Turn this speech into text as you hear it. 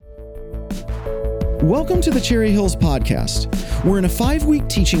Welcome to the Cherry Hills Podcast. We're in a 5-week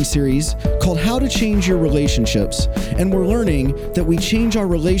teaching series called How to Change Your Relationships, and we're learning that we change our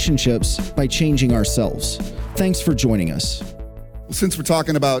relationships by changing ourselves. Thanks for joining us. Well, since we're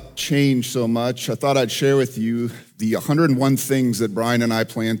talking about change so much, I thought I'd share with you the 101 things that Brian and I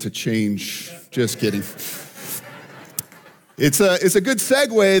plan to change. Just kidding. It's a good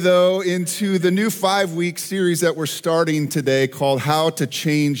segue, though, into the new 5-week series that we're starting today called How to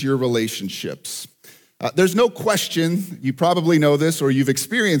Change Your Relationships. There's no question, you probably know this or you've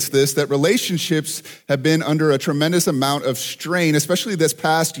experienced this, that relationships have been under a tremendous amount of strain, especially this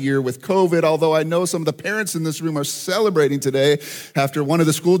past year with COVID, although I know some of the parents in this room are celebrating today after one of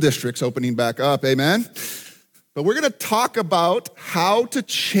the school districts opening back up, amen? But we're going to talk about how to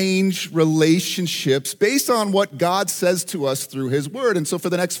change relationships based on what God says to us through his word. And so for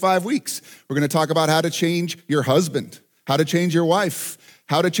the next 5 weeks, we're going to talk about how to change your husband, how to change your wife,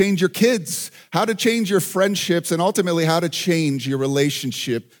 how to change your kids, how to change your friendships, and ultimately how to change your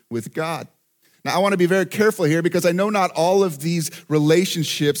relationship with God. Now, I want to be very careful here because I know not all of these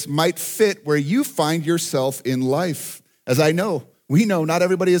relationships might fit where you find yourself in life. As we know not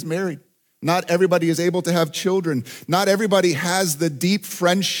everybody is married. Not everybody is able to have children. Not everybody has the deep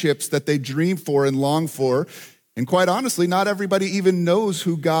friendships that they dream for and long for. And quite honestly, not everybody even knows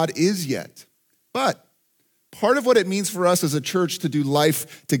who God is yet. But part of what it means for us as a church to do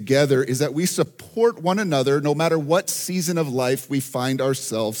life together is that we support one another no matter what season of life we find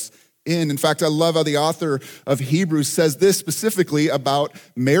ourselves in. In fact, I love how the author of Hebrews says this specifically about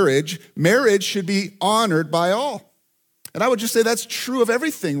marriage. Marriage should be honored by all. And I would just say that's true of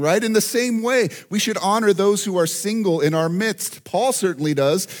everything, right? In the same way, we should honor those who are single in our midst. Paul certainly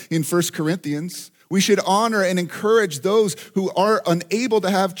does in 1 Corinthians. We should honor and encourage those who are unable to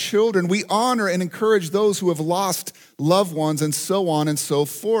have children. We honor and encourage those who have lost loved ones and so on and so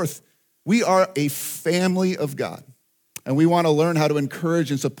forth. We are a family of God. And we want to learn how to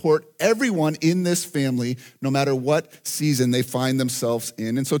encourage and support everyone in this family, no matter what season they find themselves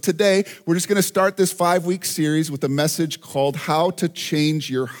in. And so today, we're just going to start this 5-week series with a message called How to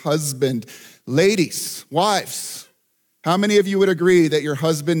Change Your Husband. Ladies, wives, how many of you would agree that your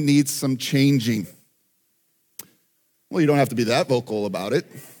husband needs some changing? Well, you don't have to be that vocal about it.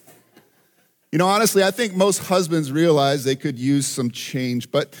 You know, honestly, I think most husbands realize they could use some change,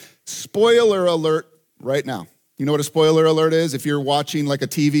 but spoiler alert right now. You know what a spoiler alert is? If you're watching like a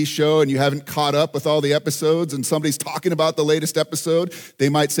TV show and you haven't caught up with all the episodes and somebody's talking about the latest episode, they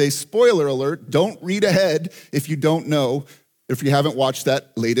might say, spoiler alert, don't read ahead if you don't know, if you haven't watched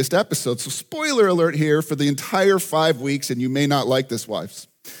that latest episode. So spoiler alert here for the entire 5 weeks, and you may not like this, wives.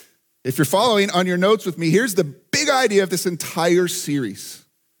 If you're following on your notes with me, here's the big idea of this entire series.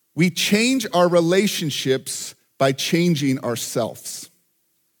 We change our relationships by changing ourselves.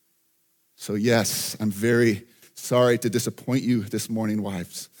 So yes, I'm very sorry to disappoint you this morning,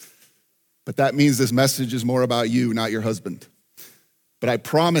 wives. But that means this message is more about you, not your husband. But I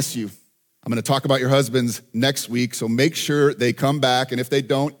promise you, I'm going to talk about your husbands next week, so make sure they come back. And if they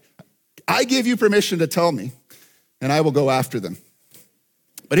don't, I give you permission to tell me, and I will go after them.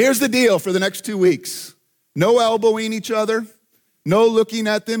 But here's the deal for the next 2 weeks. No elbowing each other. No looking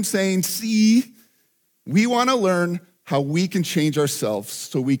at them saying, see. We want to learn how we can change ourselves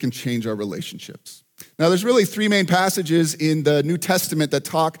so we can change our relationships. Now, there's really 3 main passages in the New Testament that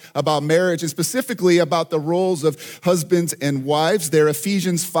talk about marriage and specifically about the roles of husbands and wives. They're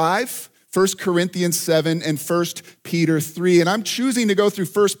Ephesians 5, 1 Corinthians 7, and 1 Peter 3. And I'm choosing to go through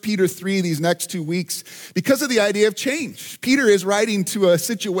 1 Peter 3 these next 2 weeks because of the idea of change. Peter is writing to a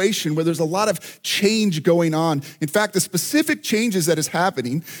situation where there's a lot of change going on. In fact, the specific changes that is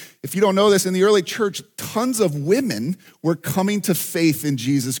happening, if you don't know this, in the early church, tons of women were coming to faith in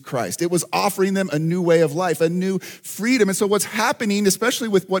Jesus Christ. It was offering them a new way of life, a new freedom. And so what's happening, especially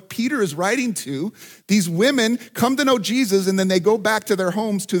with what Peter is writing to, these women come to know Jesus and then they go back to their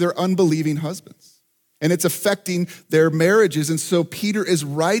homes to their unbelieving husbands. And it's affecting their marriages. And so Peter is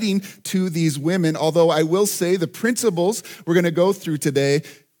writing to these women, although I will say the principles we're going to go through today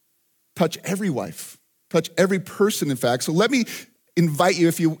touch every wife, touch every person, in fact. So let me invite you,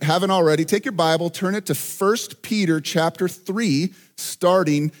 if you haven't already, take your Bible, turn it to 1 Peter chapter 3,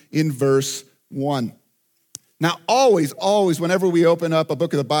 starting in verse 1. Now, always, whenever we open up a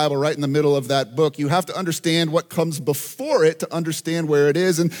book of the Bible, right in the middle of that book, you have to understand what comes before it to understand where it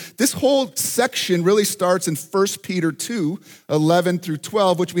is. And this whole section really starts in 1 Peter 2, 11 through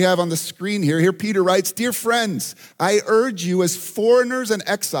 12, which we have on the screen here. Here Peter writes, "Dear friends, I urge you as foreigners and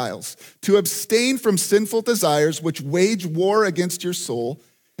exiles to abstain from sinful desires which wage war against your soul.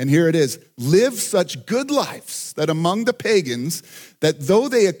 And here it is, live such good lives that among the pagans, that though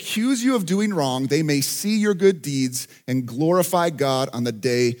they accuse you of doing wrong, they may see your good deeds and glorify God on the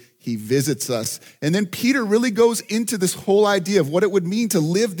day he visits us. And then Peter really goes into this whole idea of what it would mean to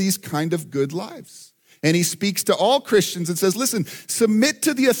live these kind of good lives. And he speaks to all Christians and says, listen, submit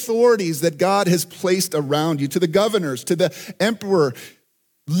to the authorities that God has placed around you, to the governors, to the emperor.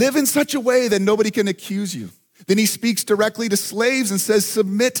 Live in such a way that nobody can accuse you. Then he speaks directly to slaves and says,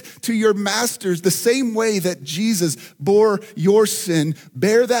 submit to your masters the same way that Jesus bore your sin.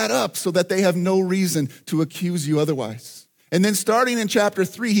 Bear that up so that they have no reason to accuse you otherwise. And then starting in chapter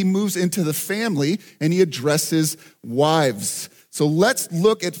 3, he moves into the family and he addresses wives. So let's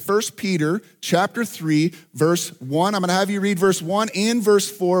look at 1 Peter chapter 3, verse 1. I'm going to have you read verse 1 and verse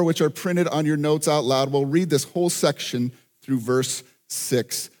 4, which are printed on your notes out loud. We'll read this whole section through verse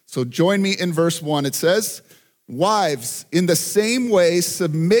 6. So join me in verse 1. It says, wives, in the same way,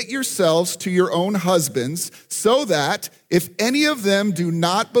 submit yourselves to your own husbands, so that if any of them do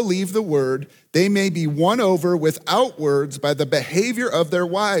not believe the word, they may be won over without words by the behavior of their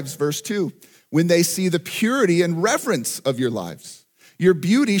wives. Verse 2, when they see the purity and reverence of your lives. Your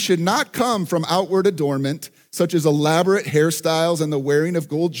beauty should not come from outward adornment, such as elaborate hairstyles and the wearing of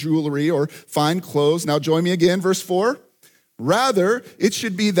gold jewelry or fine clothes. Now join me again, verse 4. Rather, it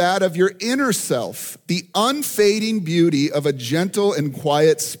should be that of your inner self, the unfading beauty of a gentle and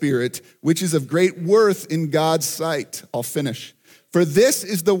quiet spirit, which is of great worth in God's sight. I'll finish. For this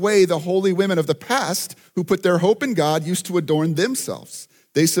is the way the holy women of the past, who put their hope in God, used to adorn themselves.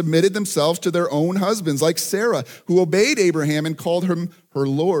 They submitted themselves to their own husbands, like Sarah, who obeyed Abraham and called him her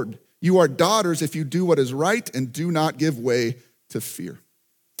Lord. You are daughters if you do what is right and do not give way to fear.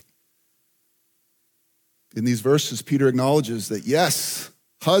 In these verses, Peter acknowledges that, yes,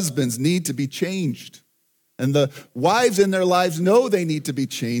 husbands need to be changed. And the wives in their lives know they need to be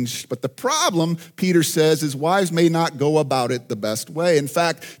changed. But the problem, Peter says, is wives may not go about it the best way. In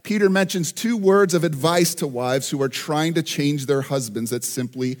fact, Peter mentions 2 words of advice to wives who are trying to change their husbands that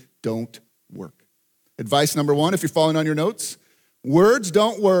simply don't work. Advice number 1, if you're following on your notes, words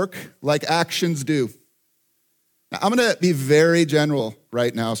don't work like actions do. Now, I'm going to be very general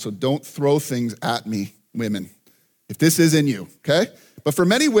right now, so don't throw things at me, women, if this is in you, okay? But for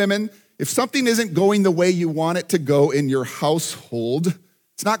many women, if something isn't going the way you want it to go in your household,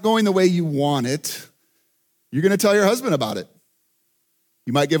 it's not going the way you want it, you're going to tell your husband about it.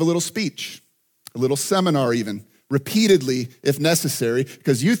 You might give a little speech, a little seminar even, repeatedly if necessary,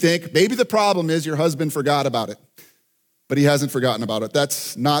 because you think maybe the problem is your husband forgot about it, but he hasn't forgotten about it.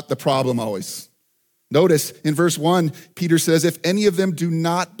 That's not the problem always. Notice in verse 1, Peter says, if any of them do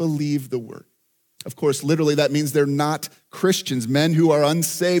not believe the word. Of course, literally that means they're not Christians, men who are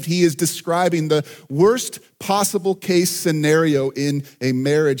unsaved. He is describing the worst possible case scenario in a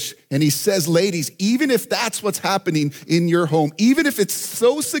marriage. And he says, ladies, even if that's what's happening in your home, even if it's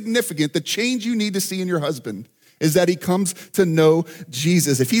so significant, the change you need to see in your husband is that he comes to know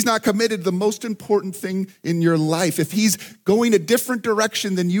Jesus. If he's not committed to the most important thing in your life, if he's going a different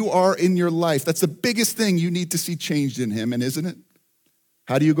direction than you are in your life, that's the biggest thing you need to see changed in him, and isn't it?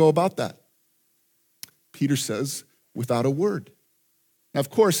 How do you go about that? Peter says, without a word. Now, of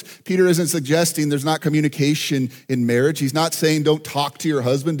course, Peter isn't suggesting there's not communication in marriage. He's not saying don't talk to your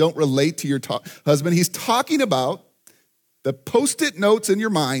husband, don't relate to your husband. He's talking about the Post-it notes in your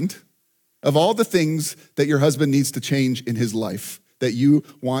mind of all the things that your husband needs to change in his life that you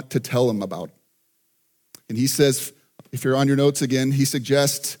want to tell him about. And he says, if you're on your notes again, he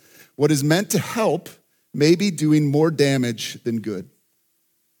suggests what is meant to help may be doing more damage than good.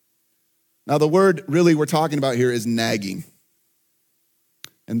 Now, the word really we're talking about here is nagging.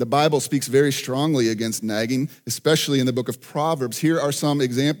 And the Bible speaks very strongly against nagging, especially in the book of Proverbs. Here are some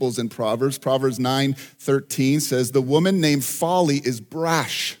examples in Proverbs. Proverbs 9:13 says, the woman named Folly is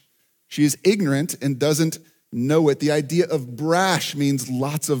brash. She is ignorant and doesn't know it. The idea of brash means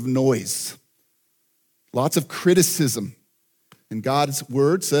lots of noise, lots of criticism. And God's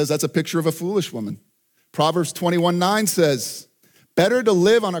word says that's a picture of a foolish woman. Proverbs 21:9 says, better to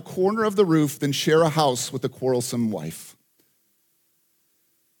live on a corner of the roof than share a house with a quarrelsome wife.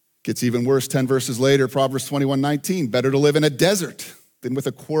 Gets even worse 10 verses later, Proverbs 21:19, better to live in a desert than with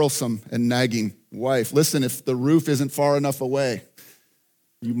a quarrelsome and nagging wife. Listen, if the roof isn't far enough away,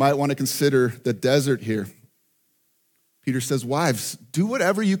 you might want to consider the desert here. Peter says, wives, do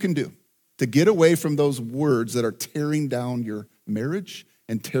whatever you can do to get away from those words that are tearing down your marriage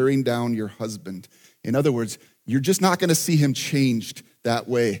and tearing down your husband. In other words, you're just not going to see him changed that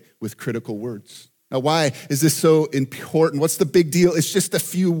way with critical words. Now, why is this so important? What's the big deal? It's just a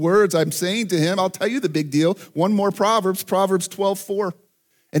few words I'm saying to him. I'll tell you the big deal. One more Proverbs 12:4.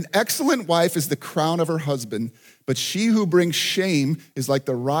 An excellent wife is the crown of her husband, but she who brings shame is like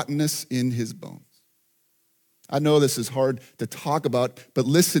the rottenness in his bones. I know this is hard to talk about, but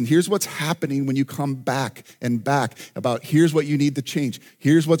listen, here's what's happening when you come back and back about here's what you need to change.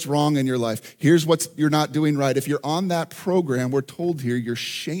 Here's what's wrong in your life. Here's what you're not doing right. If you're on that program, we're told here you're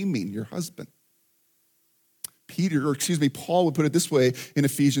shaming your husband. Paul would put it this way in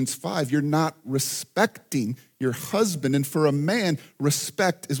Ephesians 5. You're not respecting your husband. And for a man,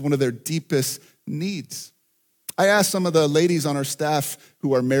 respect is one of their deepest needs. I asked some of the ladies on our staff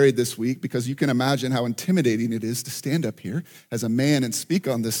who are married this week, because you can imagine how intimidating it is to stand up here as a man and speak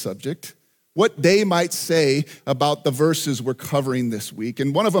on this subject, what they might say about the verses we're covering this week.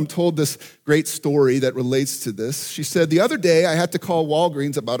 And one of them told this great story that relates to this. She said, the other day I had to call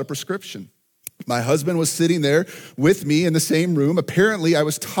Walgreens about a prescription. My husband was sitting there with me in the same room. Apparently, I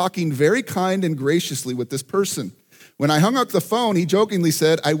was talking very kind and graciously with this person. When I hung up the phone, he jokingly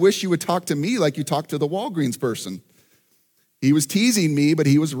said, I wish you would talk to me like you talked to the Walgreens person. He was teasing me, but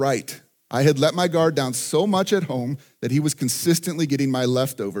he was right. I had let my guard down so much at home that he was consistently getting my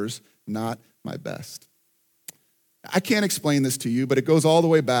leftovers, not my best. I can't explain this to you, but it goes all the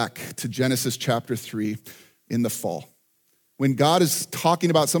way back to Genesis chapter 3 in the fall. When God is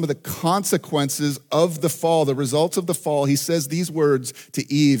talking about some of the consequences of the fall, the results of the fall, he says these words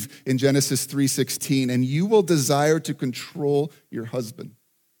to Eve in Genesis 3:16, and you will desire to control your husband.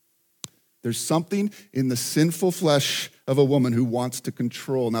 There's something in the sinful flesh of a woman who wants to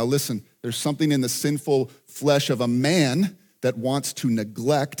control. Now listen, there's something in the sinful flesh of a man that wants to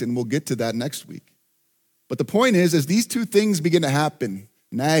neglect, and we'll get to that next week. But the point is, as these two things begin to happen,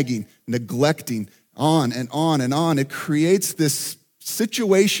 nagging, neglecting, on and on and on, it creates this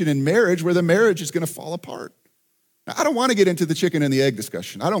situation in marriage where the marriage is going to fall apart. Now, I don't want to get into the chicken and the egg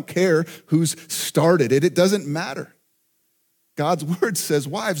discussion. I don't care who's started it. It doesn't matter. God's word says,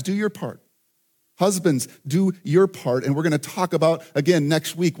 wives, do your part. Husbands, do your part. And we're going to talk about, again,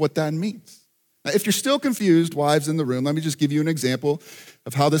 next week what that means. Now, if you're still confused, wives in the room, let me just give you an example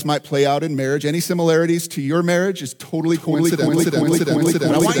of how this might play out in marriage. Any similarities to your marriage is totally coincidental.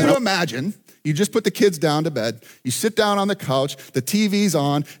 I want you to imagine you just put the kids down to bed, you sit down on the couch, the TV's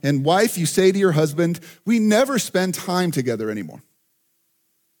on, and wife, you say to your husband, we never spend time together anymore.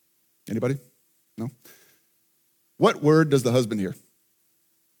 Anybody? No? What word does the husband hear?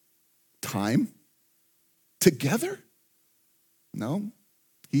 Time? Together? No,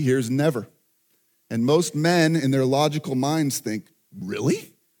 he hears never. And most men in their logical minds think,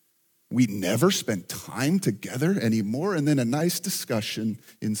 really? We never spend time together anymore? And then a nice discussion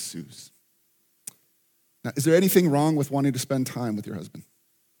ensues. Now, is there anything wrong with wanting to spend time with your husband?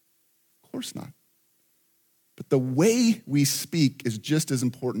 Of course not. But the way we speak is just as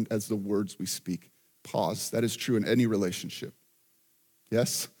important as the words we speak. Pause. That is true in any relationship.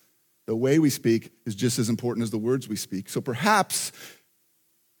 Yes? The way we speak is just as important as the words we speak. So perhaps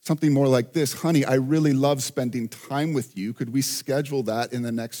something more like this, honey, I really love spending time with you. Could we schedule that in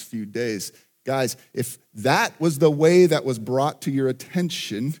the next few days? Guys, if that was the way that was brought to your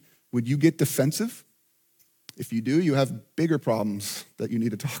attention, would you get defensive? If you do, you have bigger problems that you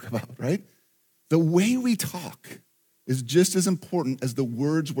need to talk about, right? The way we talk is just as important as the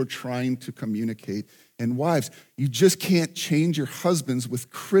words we're trying to communicate. And wives, you just can't change your husbands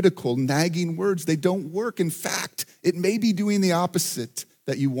with critical, nagging words. They don't work. In fact, it may be doing the opposite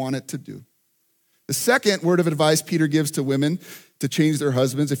that you want it to do. The second word of advice Peter gives to women to change their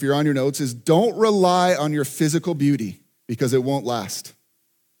husbands, if you're on your notes, is don't rely on your physical beauty because it won't last.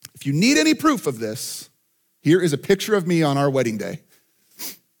 If you need any proof of this, here is a picture of me on our wedding day.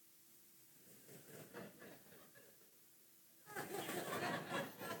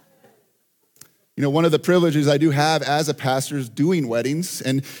 You know, one of the privileges I do have as a pastor is doing weddings.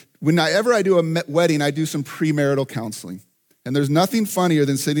 And whenever I do a wedding, I do some premarital counseling. And there's nothing funnier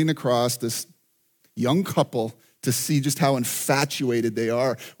than sitting across this young couple to see just how infatuated they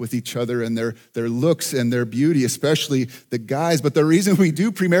are with each other and their looks and their beauty, especially the guys. But the reason we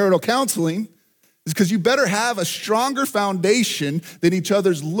do premarital counseling is because you better have a stronger foundation than each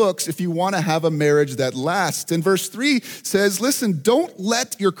other's looks if you want to have a marriage that lasts. And verse 3 says, listen, don't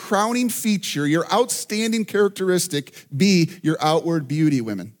let your crowning feature, your outstanding characteristic be your outward beauty,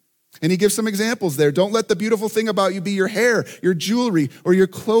 women. And he gives some examples there. Don't let the beautiful thing about you be your hair, your jewelry, or your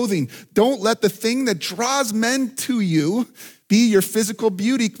clothing. Don't let the thing that draws men to you be your physical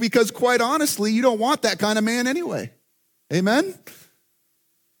beauty, because quite honestly, you don't want that kind of man anyway. Amen?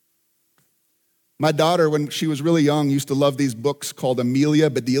 My daughter, when she was really young, used to love these books called Amelia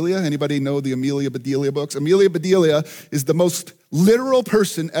Bedelia. Anybody know the Amelia Bedelia books? Amelia Bedelia is the most literal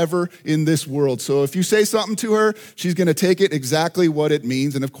person ever in this world. So if you say something to her, she's going to take it exactly what it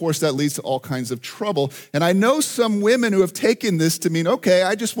means. And of course, that leads to all kinds of trouble. And I know some women who have taken this to mean, okay,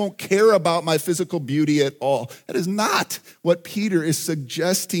 I just won't care about my physical beauty at all. That is not what Peter is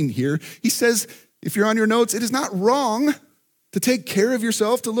suggesting here. He says, if you're on your notes, it is not wrong to take care of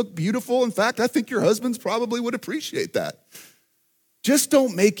yourself, to look beautiful. In fact, I think your husbands probably would appreciate that. Just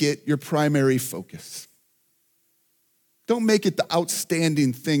don't make it your primary focus. Don't make it the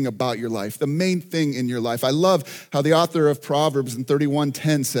outstanding thing about your life, the main thing in your life. I love how the author of Proverbs in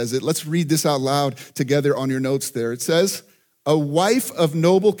 31:10 says it. Let's read this out loud together on your notes there. It says, "A wife of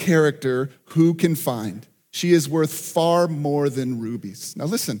noble character who can find? She is worth far more than rubies." Now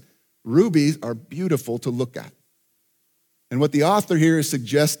listen, rubies are beautiful to look at. And what the author here is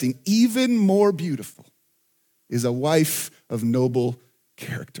suggesting, even more beautiful, is a wife of noble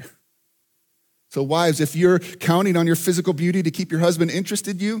character. So wives, if you're counting on your physical beauty to keep your husband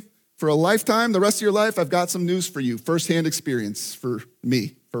interested in you for a lifetime, the rest of your life, I've got some news for you. Firsthand experience for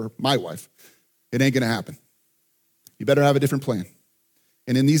me, for my wife. It ain't gonna happen. You better have a different plan.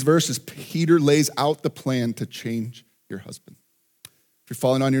 And in these verses, Peter lays out the plan to change your husband. If you're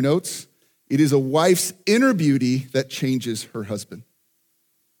following on your notes, it is a wife's inner beauty that changes her husband.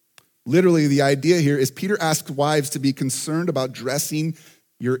 Literally, the idea here is Peter asks wives to be concerned about dressing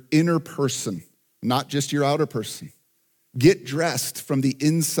your inner person, not just your outer person. Get dressed from the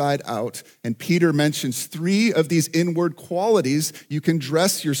inside out. And Peter mentions 3 of these inward qualities you can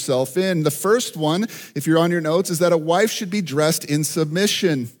dress yourself in. The first one, if you're on your notes, is that a wife should be dressed in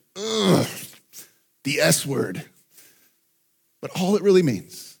submission. Ugh, the S word. But all it really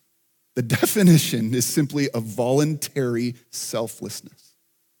means, the definition is simply a voluntary selflessness.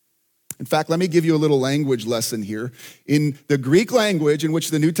 In fact, let me give you a little language lesson here. In the Greek language in which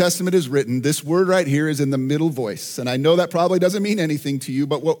the New Testament is written, this word right here is in the middle voice. And I know that probably doesn't mean anything to you,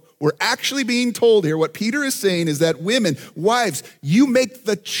 but what we're actually being told here, what Peter is saying is that women, wives, you make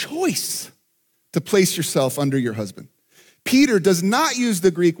the choice to place yourself under your husband. Peter does not use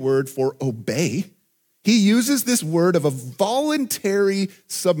the Greek word for obey. He uses this word of a voluntary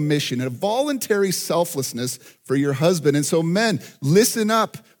submission and a voluntary selflessness for your husband. And so men, listen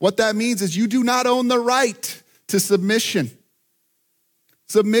up. What that means is you do not own the right to submission.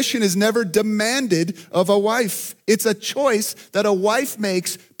 Submission is never demanded of a wife. It's a choice that a wife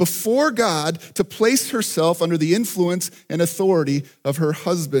makes before God to place herself under the influence and authority of her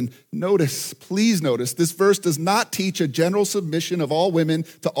husband. Notice, please notice, this verse does not teach a general submission of all women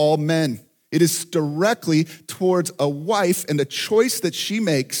to all men. It is directly towards a wife and a choice that she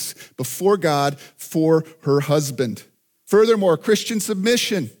makes before God for her husband. Furthermore, Christian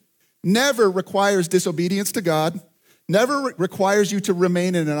submission never requires disobedience to God, never requires you to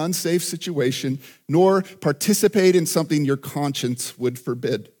remain in an unsafe situation, nor participate in something your conscience would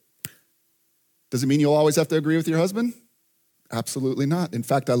forbid. Does it mean you'll always have to agree with your husband? Absolutely not. In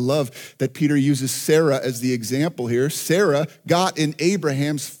fact, I love that Peter uses Sarah as the example here. Sarah got in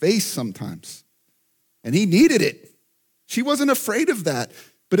Abraham's face sometimes, and he needed it. She wasn't afraid of that.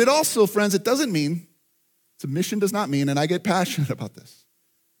 But it also, friends, it doesn't mean, submission does not mean, and I get passionate about this,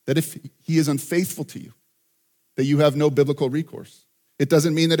 that if he is unfaithful to you, that you have no biblical recourse. It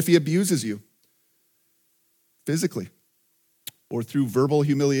doesn't mean that if he abuses you physically or through verbal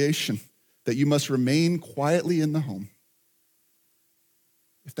humiliation, that you must remain quietly in the home.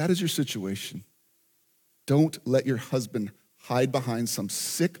 If that is your situation, don't let your husband hide behind some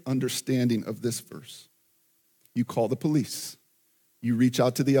sick understanding of this verse. You call the police. You reach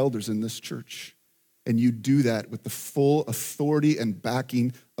out to the elders in this church. And you do that with the full authority and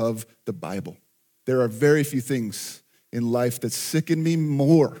backing of the Bible. There are very few things in life that sicken me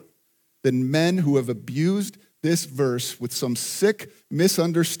more than men who have abused this verse with some sick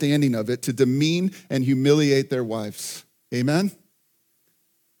misunderstanding of it to demean and humiliate their wives. Amen?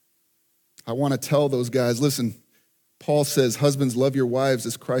 I want to tell those guys, listen, Paul says, husbands, love your wives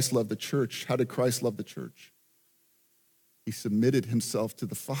as Christ loved the church. How did Christ love the church? He submitted himself to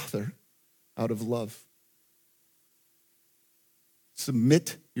the Father out of love.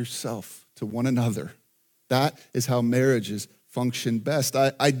 Submit yourself to one another. That is how marriages function best.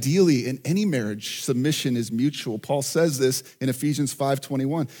 Ideally, in any marriage, submission is mutual. Paul says this in Ephesians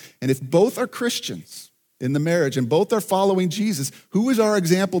 5:21. And if both are Christians in the marriage and both are following Jesus, who is our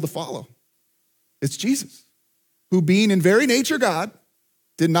example to follow? It's Jesus, who being in very nature God,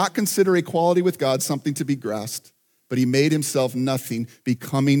 did not consider equality with God something to be grasped, but he made himself nothing,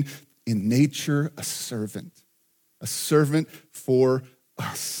 becoming in nature a servant for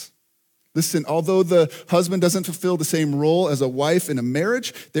us. Listen, although the husband doesn't fulfill the same role as a wife in a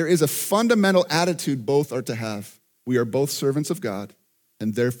marriage, there is a fundamental attitude both are to have. We are both servants of God,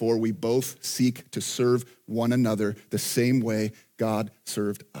 and therefore we both seek to serve one another the same way God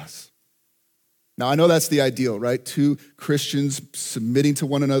served us. Now, I know that's the ideal, right? Two Christians submitting to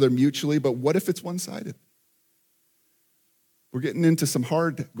one another mutually, but what if it's one-sided? We're getting into some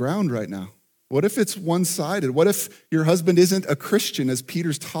hard ground right now. What if it's one-sided? What if your husband isn't a Christian, as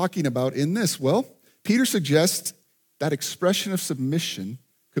Peter's talking about in this? Well, Peter suggests that expression of submission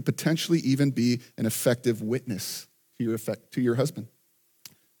could potentially even be an effective witness to your husband.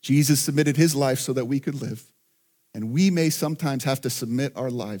 Jesus submitted his life so that we could live, and we may sometimes have to submit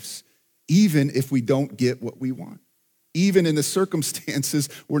our lives, even if we don't get what we want. Even in the circumstances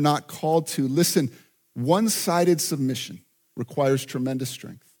we're not called to. Listen, one-sided submission requires tremendous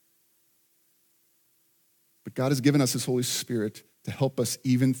strength. But God has given us his Holy Spirit to help us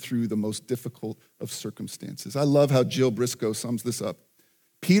even through the most difficult of circumstances. I love how Jill Briscoe sums this up.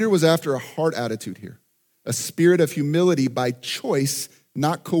 Peter was after a heart attitude here, a spirit of humility by choice,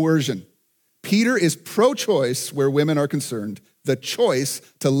 not coercion. Peter is pro-choice where women are concerned, the choice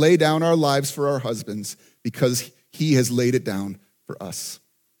to lay down our lives for our husbands because he has laid it down for us.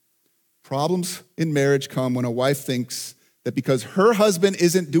 Problems in marriage come when a wife thinks that because her husband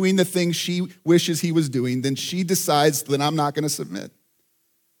isn't doing the things she wishes he was doing, then she decides that I'm not going to submit.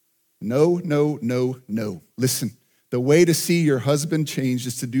 No, no, no, no. Listen, the way to see your husband change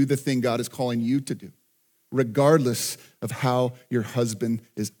is to do the thing God is calling you to do, regardless of how your husband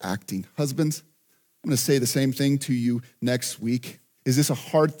is acting. Husbands, I'm going to say the same thing to you next week. Is this a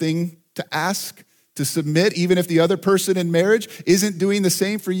hard thing to ask, to submit, even if the other person in marriage isn't doing the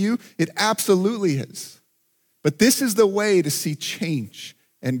same for you? It absolutely is. But this is the way to see change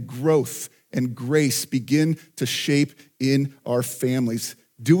and growth and grace begin to shape in our families,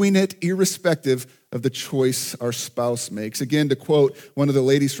 doing it irrespective of the choice our spouse makes. Again, to quote one of the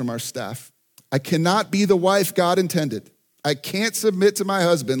ladies from our staff, I cannot be the wife God intended. I can't submit to my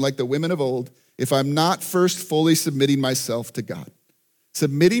husband like the women of old if I'm not first fully submitting myself to God.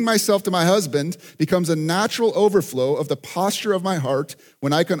 Submitting myself to my husband becomes a natural overflow of the posture of my heart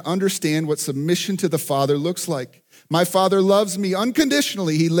when I can understand what submission to the Father looks like. My Father loves me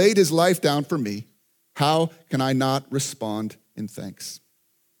unconditionally. He laid his life down for me. How can I not respond in thanks?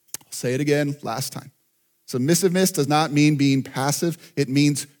 I'll say it again, last time. Submissiveness does not mean being passive. It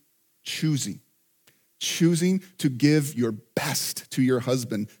means choosing. Choosing to give your best to your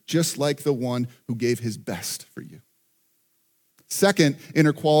husband, just like the one who gave his best for you. Second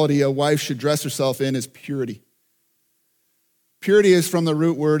inner quality a wife should dress herself in is purity. Purity is from the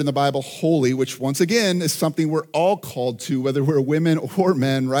root word in the Bible, holy, which once again is something we're all called to, whether we're women or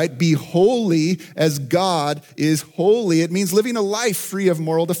men, right? Be holy as God is holy. It means living a life free of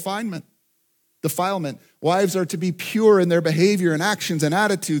moral defilement. Wives are to be pure in their behavior and actions and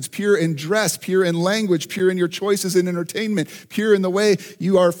attitudes, pure in dress, pure in language, pure in your choices in entertainment, pure in the way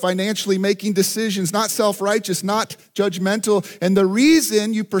you are financially making decisions, not self-righteous, not judgmental. And the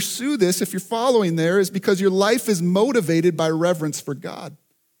reason you pursue this, if you're following there, is because your life is motivated by reverence for God.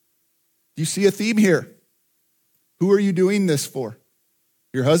 Do you see a theme here? Who are you doing this for?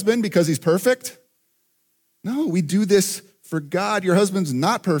 Your husband because he's perfect? No, we do this for God. Your husband's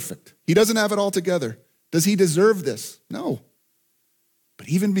not perfect. He doesn't have it all together. Does he deserve this? No. But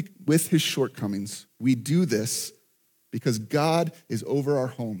even with his shortcomings, we do this because God is over our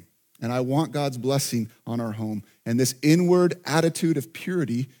home. And I want God's blessing on our home. And this inward attitude of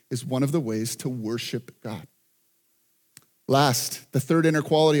purity is one of the ways to worship God. Last, the third inner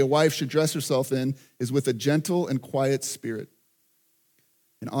quality a wife should dress herself in is with a gentle and quiet spirit.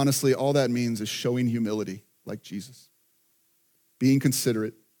 And honestly, all that means is showing humility like Jesus. Being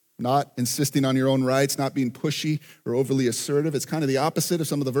considerate, not insisting on your own rights, not being pushy or overly assertive. It's kind of the opposite of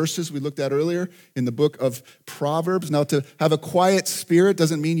some of the verses we looked at earlier in the book of Proverbs. Now, to have a quiet spirit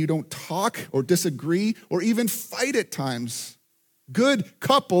doesn't mean you don't talk or disagree or even fight at times. Good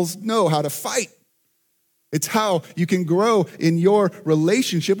couples know how to fight. It's how you can grow in your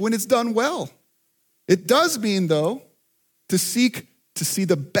relationship when it's done well. It does mean, though, to seek to see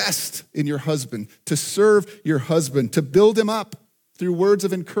the best in your husband, to serve your husband, to build him up through words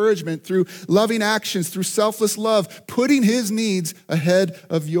of encouragement, through loving actions, through selfless love, putting his needs ahead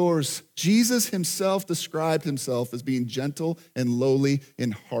of yours. Jesus himself described himself as being gentle and lowly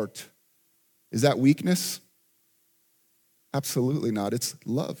in heart. Is that weakness? Absolutely not. It's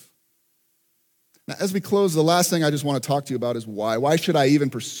love. Now, as we close, the last thing I just want to talk to you about is why. Why should I even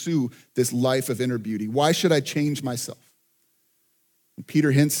pursue this life of inner beauty? Why should I change myself? And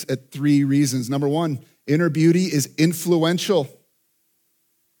Peter hints at 3 reasons. Number 1, inner beauty is influential.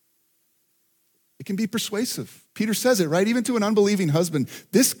 It can be persuasive. Peter says it, right? Even to an unbelieving husband,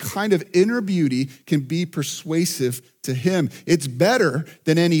 this kind of inner beauty can be persuasive to him. It's better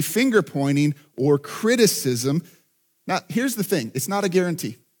than any finger pointing or criticism. Now, here's the thing. It's not a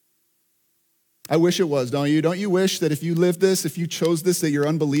guarantee. I wish it was, don't you? Don't you wish that if you lived this, if you chose this, that your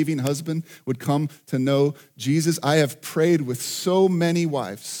unbelieving husband would come to know Jesus? I have prayed with so many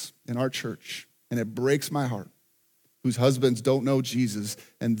wives in our church, and it breaks my heart, whose husbands don't know Jesus,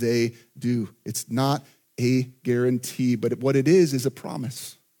 and they do. It's not a guarantee, but what it is a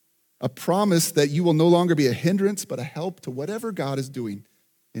promise. A promise that you will no longer be a hindrance, but a help to whatever God is doing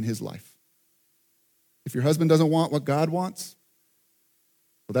in his life. If your husband doesn't want what God wants,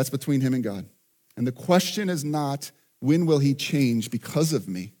 well, that's between him and God. And the question is not, when will he change because of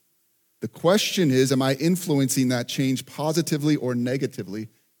me? The question is, am I influencing that change positively or negatively,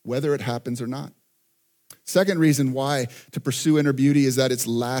 whether it happens or not? Second reason why to pursue inner beauty is that it's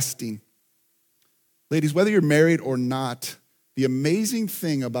lasting. Ladies, whether you're married or not, the amazing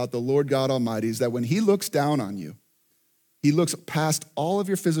thing about the Lord God Almighty is that when he looks down on you, he looks past all of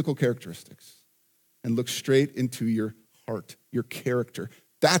your physical characteristics and looks straight into your heart, your character.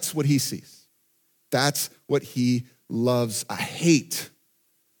 That's what he sees. That's what he loves. I hate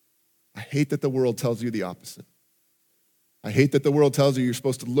that the world tells you the opposite. I hate that the world tells you you're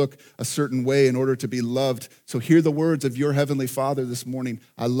supposed to look a certain way in order to be loved. So hear the words of your heavenly Father this morning.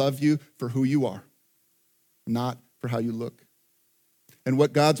 I love you for who you are, not for how you look. And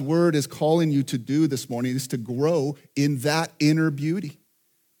what God's word is calling you to do this morning is to grow in that inner beauty.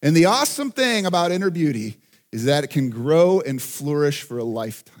 And the awesome thing about inner beauty is that it can grow and flourish for a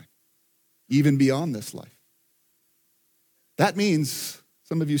lifetime, even beyond this life. That means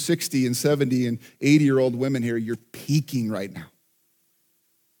some of you 60 and 70 and 80-year-old women here, you're peaking right now.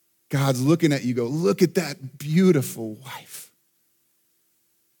 God's looking at you, go, look at that beautiful wife.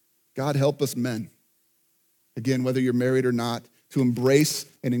 God help us men, again, whether you're married or not, to embrace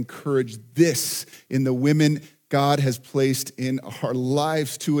and encourage this in the women God has placed in our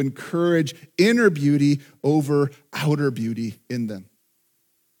lives, to encourage inner beauty over outer beauty in them.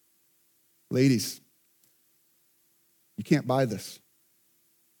 Ladies, you can't buy this.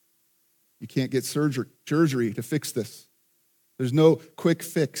 You can't get surgery to fix this. There's no quick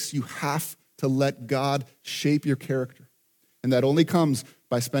fix. You have to let God shape your character. And that only comes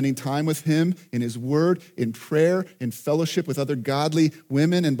by spending time with him in his word, in prayer, in fellowship with other godly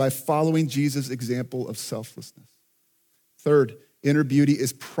women, and by following Jesus' example of selflessness. Third, inner beauty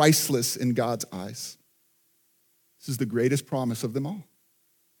is priceless in God's eyes. This is the greatest promise of them all.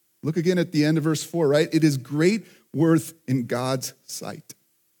 Look again at the end of verse 4, right? It is great worth in God's sight.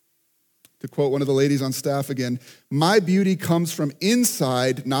 To quote one of the ladies on staff again, my beauty comes from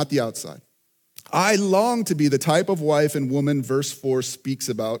inside, not the outside. I long to be the type of wife and woman verse 4 speaks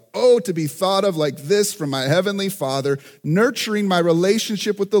about. Oh, to be thought of like this from my heavenly Father. Nurturing my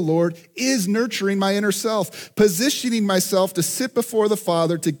relationship with the Lord is nurturing my inner self. Positioning myself to sit before the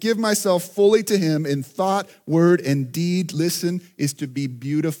Father, to give myself fully to him in thought, word, and deed. Listen, is to be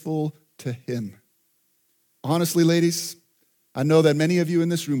beautiful to him. Honestly, ladies, I know that many of you in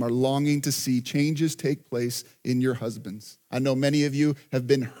this room are longing to see changes take place in your husbands. I know many of you have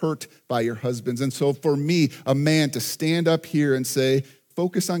been hurt by your husbands. And so for me, a man to stand up here and say,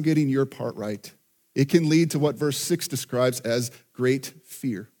 focus on getting your part right, it can lead to what verse 6 describes as great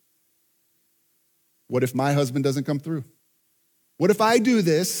fear. What if my husband doesn't come through? What if I do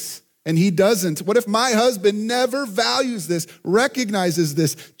this and he doesn't? What if my husband never values this, recognizes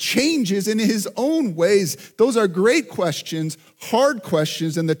this, changes in his own ways? Those are great questions, hard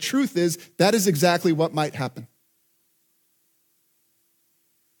questions, and the truth is that is exactly what might happen.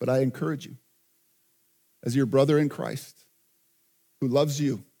 But I encourage you, as your brother in Christ, who loves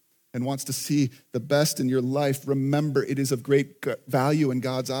you and wants to see the best in your life, remember it is of great value in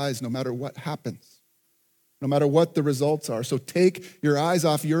God's eyes no matter what happens. No matter what the results are. So take your eyes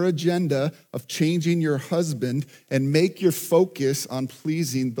off your agenda of changing your husband and make your focus on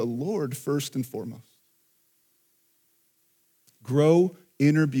pleasing the Lord first and foremost. Grow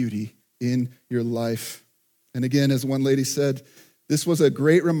inner beauty in your life. And again, as one lady said, this was a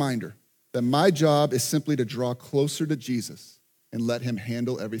great reminder that my job is simply to draw closer to Jesus and let him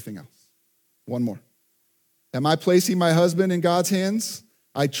handle everything else. One more. Am I placing my husband in God's hands?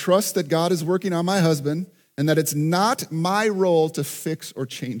 I trust that God is working on my husband and that it's not my role to fix or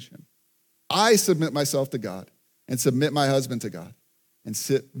change him. I submit myself to God and submit my husband to God and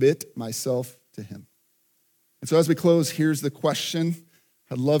submit myself to him. And so as we close, here's the question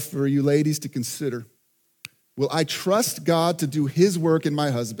I'd love for you ladies to consider. Will I trust God to do his work in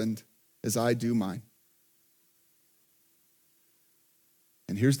my husband as I do mine?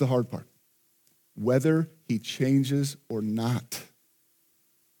 And here's the hard part. whether he changes or not.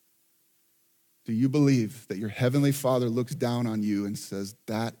 Do you believe that your heavenly Father looks down on you and says,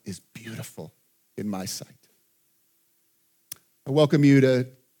 that is beautiful in my sight? I welcome you to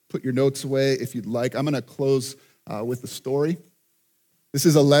put your notes away if you'd like. I'm going to close with a story. This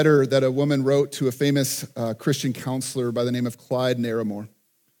is a letter that a woman wrote to a famous Christian counselor by the name of Clyde Narramore.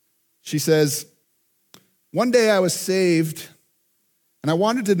 She says, one day I was saved and I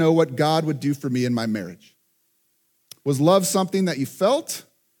wanted to know what God would do for me in my marriage. Was love something that you felt?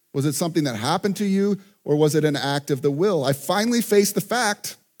 Was it something that happened to you? Or was it an act of the will? I finally faced the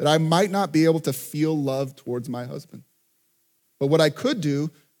fact that I might not be able to feel love towards my husband. But what I could do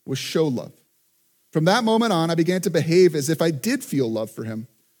was show love. From that moment on, I began to behave as if I did feel love for him.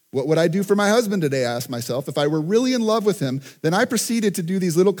 What would I do for my husband today, I asked myself. If I were really in love with him, then I proceeded to do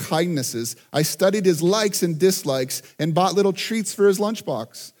these little kindnesses. I studied his likes and dislikes and bought little treats for his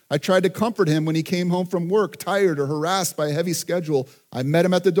lunchbox. I tried to comfort him when he came home from work, tired or harassed by a heavy schedule. I met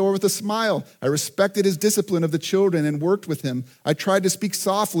him at the door with a smile. I respected his discipline of the children and worked with him. I tried to speak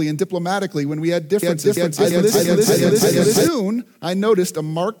softly and diplomatically when we had differences. Soon, I noticed a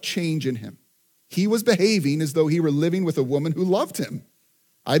marked change in him. He was behaving as though he were living with a woman who loved him.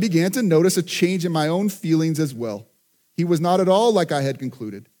 I began to notice a change in my own feelings as well. He was not at all like I had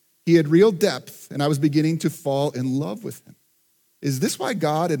concluded. He had real depth, and I was beginning to fall in love with him. Is this why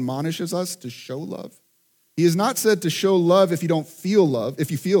God admonishes us to show love? He has not said to show love if you don't feel love, if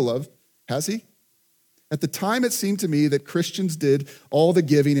you feel love, has he? At the time, it seemed to me that Christians did all the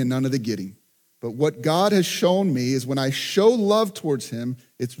giving and none of the getting. But what God has shown me is when I show love towards him,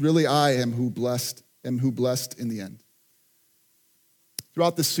 it's really I am who blessed in the end.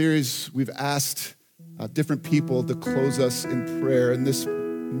 Throughout this series, we've asked different people to close us in prayer. And this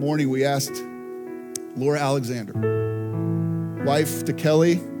morning, we asked Laura Alexander, wife to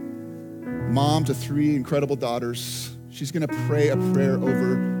Kelly, mom to 3 incredible daughters. She's going to pray a prayer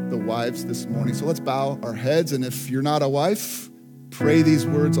over the wives this morning. So let's bow our heads. And if you're not a wife, pray these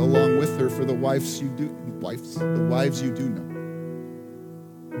words along with her for the wives you do know.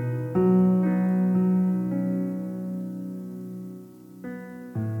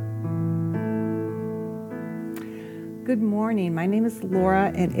 Good morning. My name is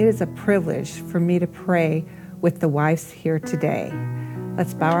Laura, and it is a privilege for me to pray with the wives here today.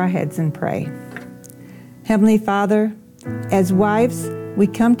 Let's bow our heads and pray. Heavenly Father, as wives, we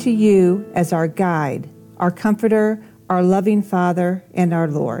come to you as our guide, our comforter, our loving Father, and our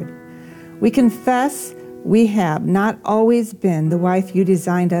Lord. We confess we have not always been the wife you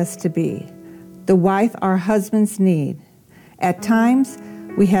designed us to be, the wife our husbands need. At times,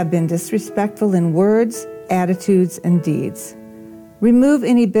 we have been disrespectful in words, attitudes, and deeds. Remove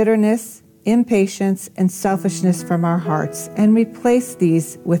any bitterness, impatience, and selfishness from our hearts and replace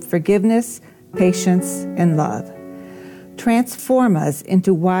these with forgiveness, patience, and love. Transform us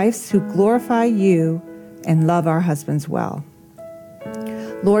into wives who glorify you and love our husbands well.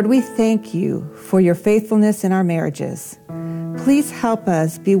 Lord, we thank you for your faithfulness in our marriages. Please help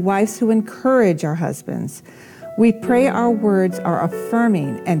us be wives who encourage our husbands. We pray our words are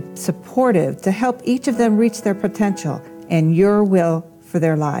affirming and supportive to help each of them reach their potential and your will for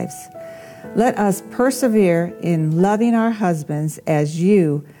their lives. Let us persevere in loving our husbands as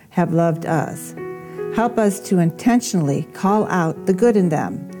you have loved us. Help us to intentionally call out the good in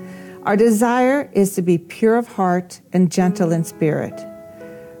them. Our desire is to be pure of heart and gentle in spirit.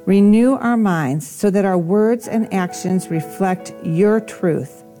 Renew our minds so that our words and actions reflect your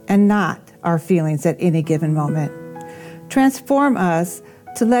truth and not our feelings at any given moment. Transform us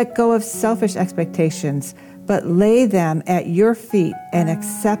to let go of selfish expectations, but lay them at your feet and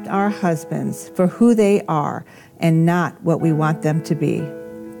accept our husbands for who they are and not what we want them to be.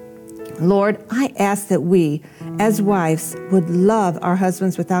 Lord, I ask that we, as wives, would love our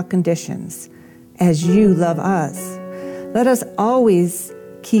husbands without conditions, as you love us. Let us always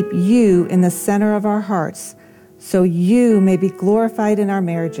keep you in the center of our hearts, so you may be glorified in our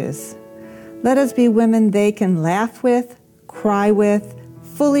marriages. Let us be women they can laugh with, cry with,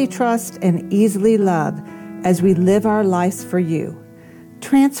 fully trust, and easily love as we live our lives for you.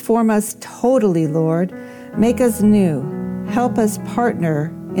 Transform us totally, Lord. Make us new. Help us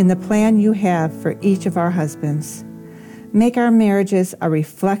partner in the plan you have for each of our husbands. Make our marriages a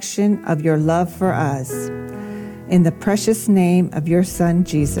reflection of your love for us. In the precious name of your Son,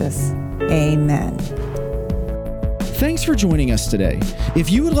 Jesus, amen. Thanks for joining us today. If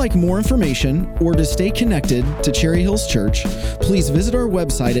you would like more information or to stay connected to Cherry Hills Church, please visit our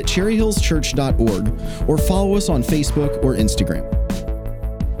website at cherryhillschurch.org or follow us on Facebook or Instagram.